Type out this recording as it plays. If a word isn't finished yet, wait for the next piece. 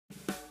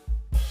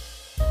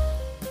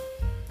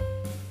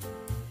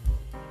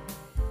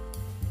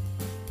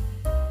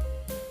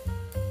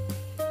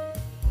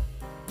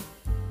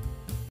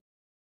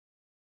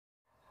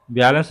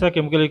Balance the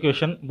chemical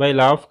equation by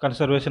law of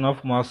conservation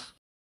of mass.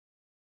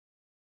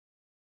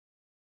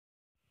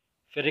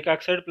 Ferric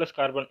oxide plus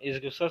carbon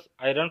gives us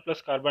iron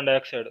plus carbon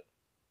dioxide.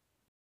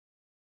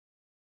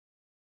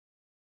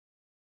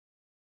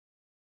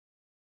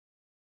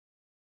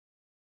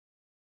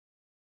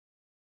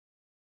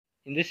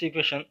 In this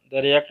equation,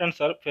 the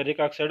reactants are ferric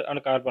oxide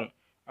and carbon,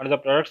 and the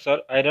products are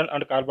iron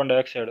and carbon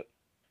dioxide.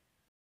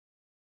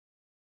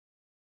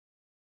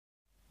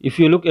 If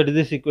you look at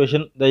this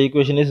equation, the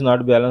equation is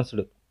not balanced.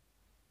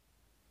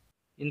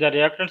 In the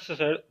reactants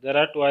side, there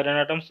are 2 iron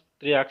atoms,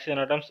 3 oxygen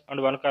atoms,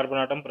 and 1 carbon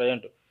atom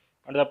present.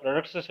 And the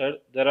products side,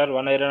 there are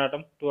 1 iron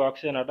atom, 2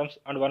 oxygen atoms,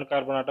 and 1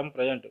 carbon atom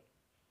present.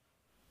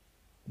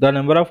 The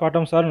number of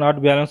atoms are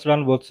not balanced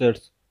on both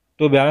sides.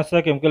 To balance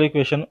the chemical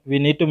equation, we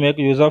need to make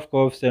use of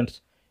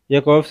coefficients.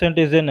 A coefficient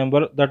is a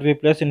number that we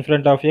place in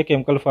front of a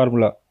chemical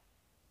formula.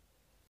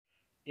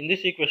 In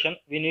this equation,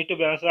 we need to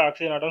balance the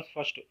oxygen atoms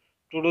first.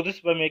 To do this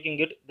by making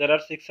it, there are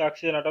 6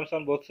 oxygen atoms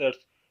on both sides.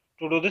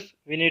 To do this,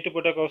 we need to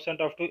put a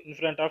coefficient of 2 in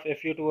front of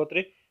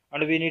Fe2O3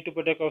 and we need to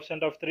put a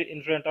coefficient of 3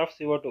 in front of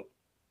CO2.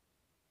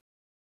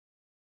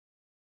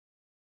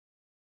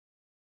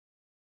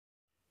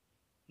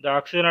 The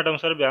oxygen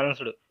atoms are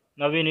balanced.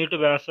 Now we need to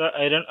balance the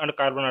iron and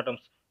carbon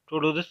atoms.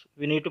 To do this,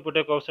 we need to put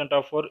a coefficient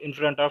of 4 in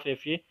front of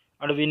Fe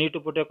and we need to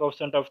put a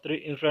coefficient of 3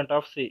 in front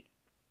of C.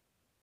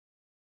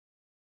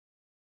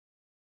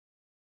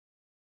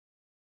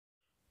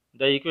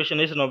 The equation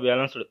is now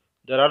balanced.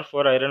 There are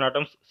 4 iron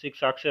atoms,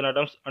 6 oxygen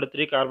atoms and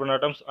 3 carbon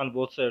atoms on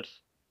both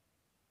sides.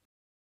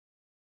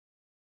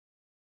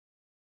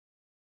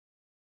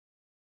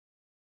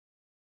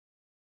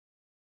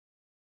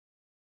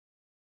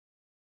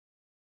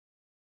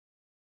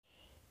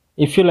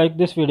 If you like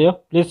this video,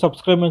 please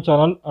subscribe my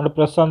channel and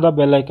press on the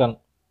bell icon.